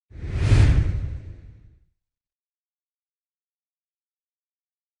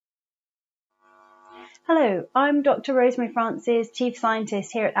Hello, I'm Dr. Rosemary Francis, Chief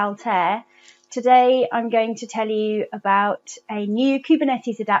Scientist here at Altair. Today I'm going to tell you about a new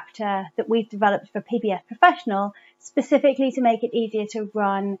Kubernetes adapter that we've developed for PBS Professional, specifically to make it easier to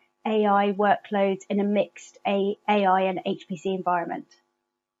run AI workloads in a mixed AI and HPC environment.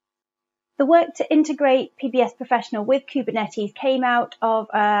 The work to integrate PBS Professional with Kubernetes came out of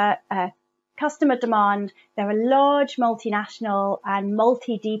a customer demand. They're a large multinational and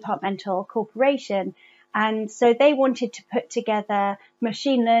multi-departmental corporation, and so they wanted to put together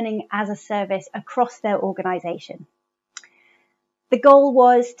machine learning as a service across their organization. The goal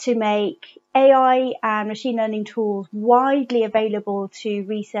was to make AI and machine learning tools widely available to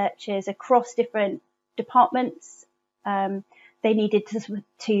researchers across different departments. They needed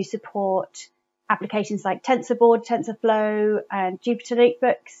to support applications like TensorBoard, TensorFlow, and Jupyter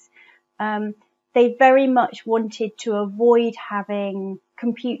Notebooks. They very much wanted to avoid having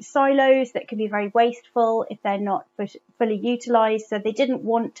compute silos that can be very wasteful if they're not fully utilized. So they didn't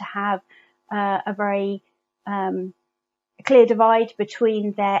want to have a very clear divide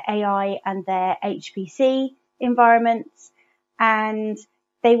between their AI and their HPC environments. And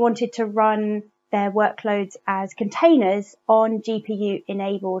they wanted to run their workloads as containers on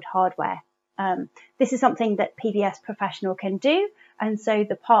GPU-enabled hardware. This is something that PBS Professional can do. And so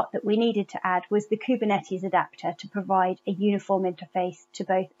the part that we needed to add was the Kubernetes adapter to provide a uniform interface to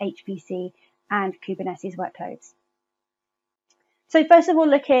both HPC and Kubernetes workloads. So first of all,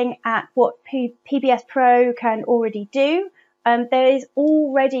 looking at what PBS Pro can already do, there is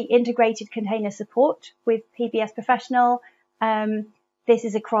already integrated container support with PBS Professional. This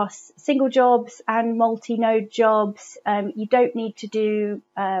is across single jobs and multi-node jobs. You don't need to do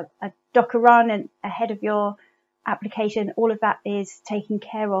a Docker run ahead of your application. All of that is taken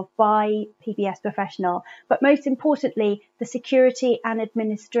care of by PBS Professional. But most importantly, the security and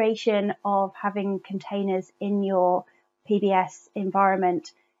administration of having containers in your PBS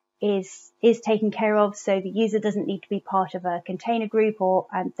environment is taken care of. So the user doesn't need to be part of a container group,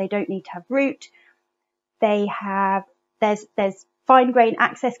 and they don't need to have root. There's fine-grained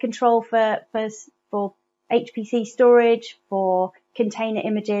access control for HPC storage, for container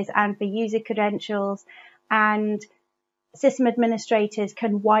images, and for user credentials. And system administrators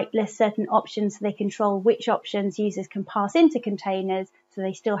can whitelist certain options so they control which options users can pass into containers, so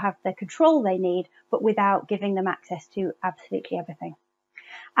they still have the control they need, but without giving them access to absolutely everything.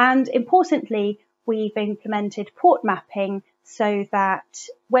 And importantly, we've implemented port mapping so that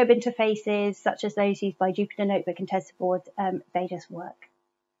web interfaces, such as those used by Jupyter Notebook and TensorBoard, they just work.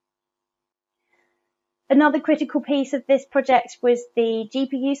 Another critical piece of this project was the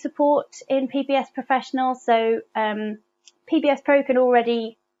GPU support in PBS Professional. So PBS Pro can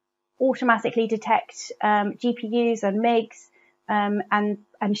already automatically detect GPUs and MIGs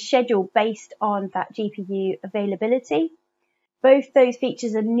and schedule based on that GPU availability. Both those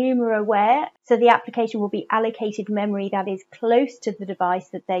features are NUMA aware, so the application will be allocated memory that is close to the device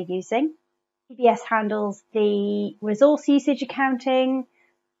that they're using. PBS handles the resource usage accounting,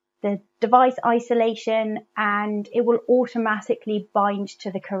 the device isolation, and it will automatically bind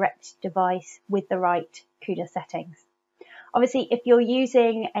to the correct device with the right CUDA settings. Obviously, if you're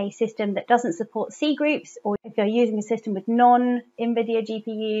using a system that doesn't support C groups, or if you're using a system with non-NVIDIA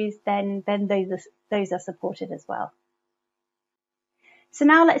GPUs, then those are supported as well. So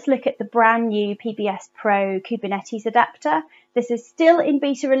now let's look at the brand new PBS Pro Kubernetes adapter. This is still in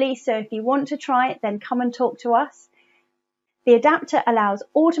beta release, so if you want to try it, then come and talk to us. The adapter allows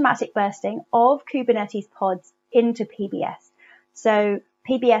automatic bursting of Kubernetes pods into PBS. So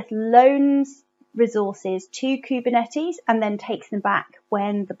PBS loans resources to Kubernetes and then takes them back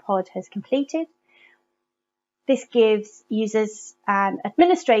when the pod has completed. This gives users and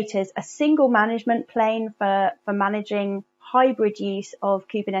administrators a single management plane for managing hybrid use of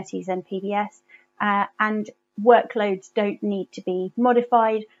Kubernetes and PBS, and workloads don't need to be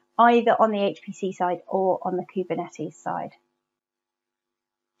modified either on the HPC side or on the Kubernetes side.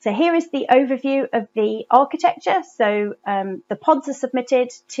 So here is the overview of the architecture. So the pods are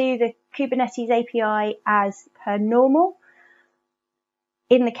submitted to the Kubernetes API as per normal.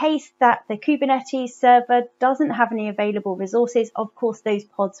 In the case that the Kubernetes server doesn't have any available resources, of course, those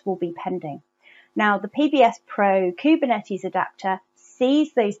pods will be pending. Now, the PBS Pro Kubernetes adapter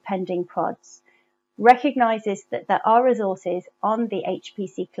sees those pending pods, recognizes that there are resources on the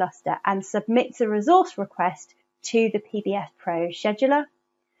HPC cluster, and submits a resource request to the PBS Pro scheduler.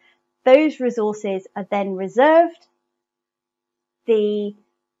 Those resources are then reserved. The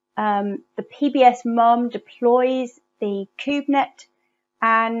PBS mom deploys the KubeNet,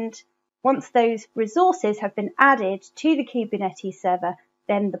 and once those resources have been added to the Kubernetes server,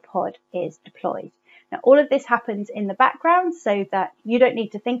 then the pod is deployed. Now, all of this happens in the background so that you don't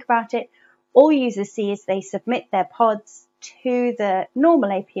need to think about it. All users see is they submit their pods to the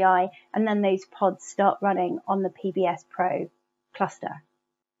normal API, and then those pods start running on the PBS Pro cluster.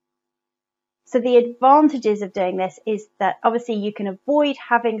 So the advantages of doing this is that obviously you can avoid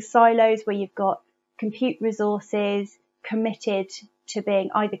having silos where you've got compute resources committed to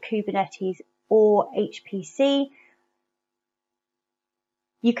being either Kubernetes or HPC.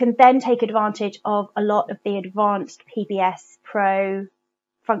 You can then take advantage of a lot of the advanced PBS Pro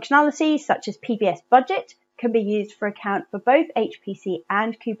functionality, such as PBS Budget, can be used for account for both HPC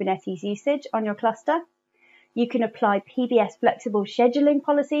and Kubernetes usage on your cluster. You can apply PBS flexible scheduling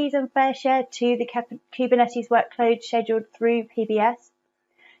policies and fair share to the Kubernetes workload scheduled through PBS.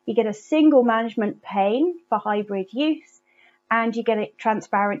 You get a single management pane for hybrid use, and you get a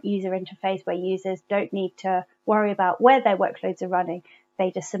transparent user interface where users don't need to worry about where their workloads are running.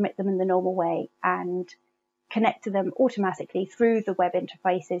 They just submit them in the normal way and connect to them automatically through the web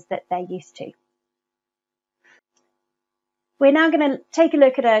interfaces that they're used to. We're now going to take a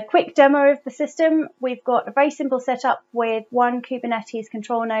look at a quick demo of the system. We've got a very simple setup with one Kubernetes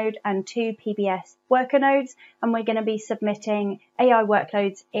control node and two PBS worker nodes, and we're going to be submitting AI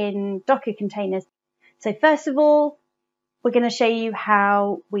workloads in Docker containers. So first of all, we're going to show you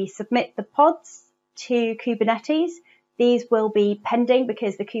how we submit the pods to Kubernetes. These will be pending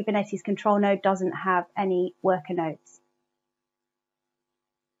because the Kubernetes control node doesn't have any worker nodes.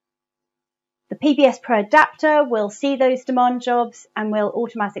 The PBS Pro Adapter will see those demand jobs and will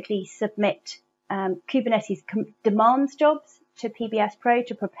automatically submit Kubernetes demands jobs to PBS Pro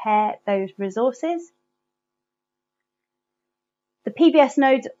to prepare those resources. The PBS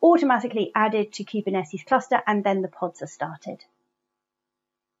nodes are automatically added to Kubernetes cluster, and then the pods are started.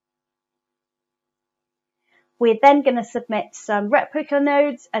 We're then going to submit some replica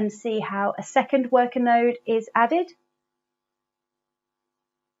nodes and see how a second worker node is added.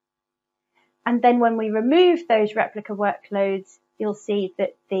 And then when we remove those replica workloads, you'll see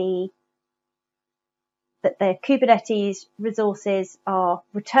that the Kubernetes resources are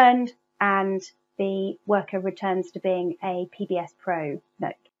returned and the worker returns to being a PBS Pro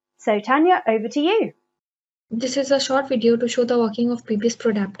node. So Tanya, over to you. This is a short video to show the working of PBS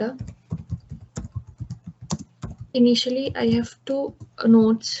Pro Adapter. Initially, I have two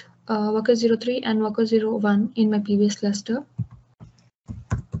nodes, worker 03 and worker 01 in my PBS cluster.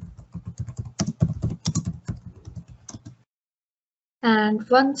 And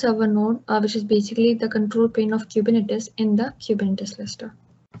one server node, which is basically the control plane of Kubernetes in the Kubernetes cluster.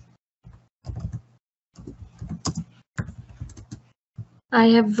 I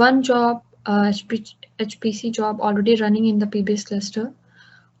have one job, HPC job already running in the PBS cluster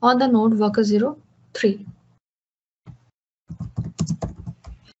on the node worker 03.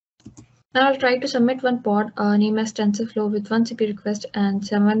 Now I'll try to submit one pod named as TensorFlow with one CPU request and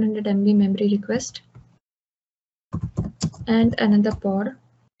 700 MB memory request, and another pod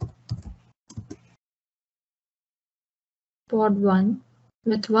 1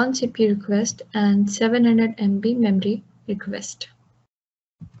 with one CPU request and 700 MB memory request.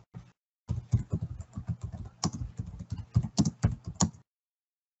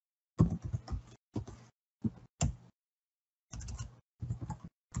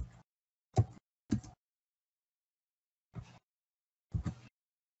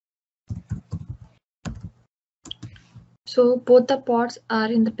 So both the pods are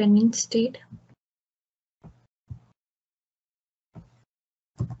in the pending state.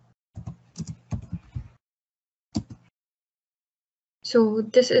 So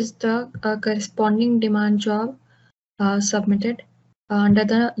this is the corresponding demand job submitted under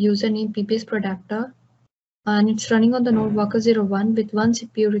the username PBS Pro Adapter, and it's running on the node worker 01 with one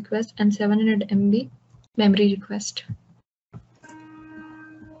CPU request and 700 MB memory request.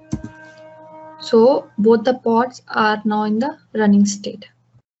 So both the pods are now in the running state.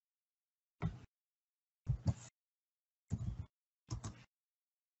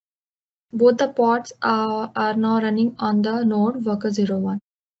 Both the pods are now running on the node worker 01.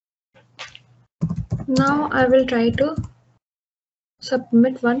 Now I will try to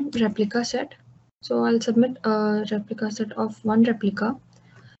submit one replica set. So I'll submit a replica set of one replica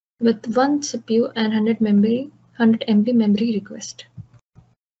with one CPU and 100 MB memory request.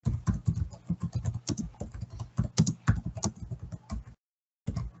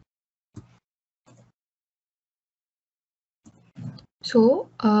 So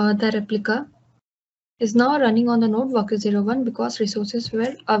the replica is now running on the node worker 01 because resources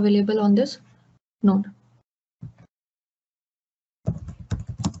were available on this node.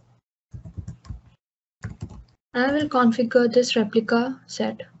 I will configure this replica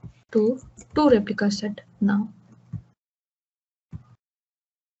set to 2 replica set now.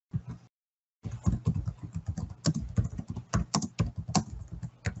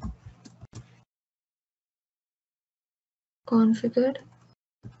 Configured.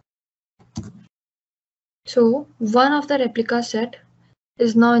 So one of the replica set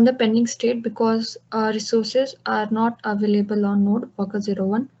is now in the pending state because our resources are not available on node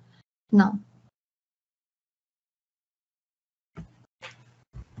worker01 now.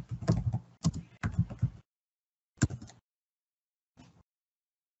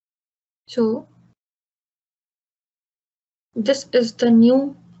 So this is the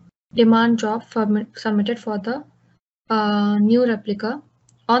new demand job submitted for the new replica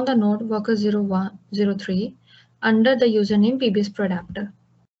on the node worker0103 under the username PBS Adapter.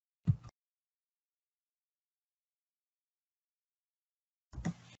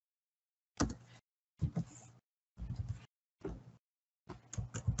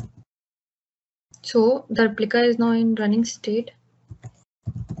 So the replica is now in running state.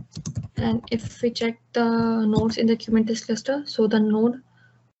 And if we check the nodes in the Kubernetes cluster, so the node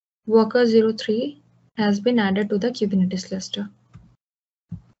worker03 has been added to the Kubernetes cluster.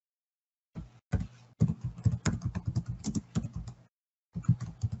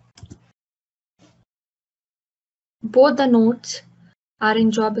 Both the nodes are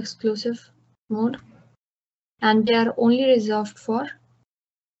in job exclusive mode and they are only reserved for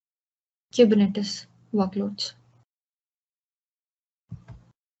Kubernetes workloads.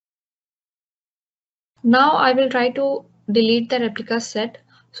 Now I will try to delete the replica set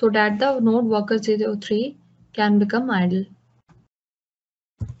so that the node worker03 can become idle.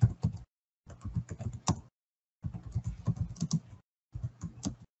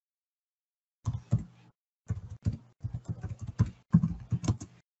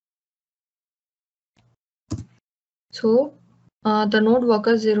 So the node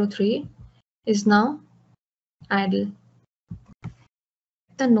worker03 is now idle.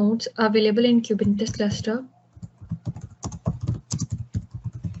 The nodes available in Kubernetes cluster,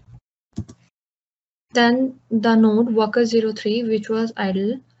 then the node worker03 which was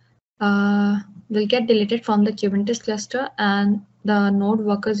idle will get deleted from the Kubernetes cluster and the node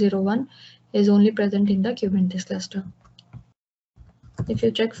worker01 is only present in the Kubernetes cluster. If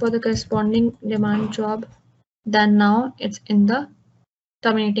you check for the corresponding demand job, then now it's in the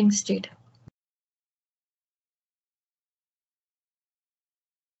terminating state.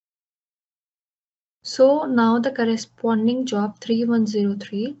 So now the corresponding job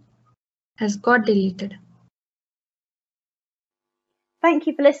 3103 has got deleted. Thank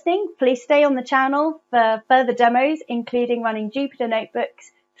you for listening. Please stay on the channel for further demos, including running Jupyter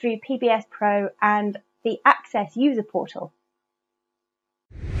notebooks through PBS Pro and the Access user portal.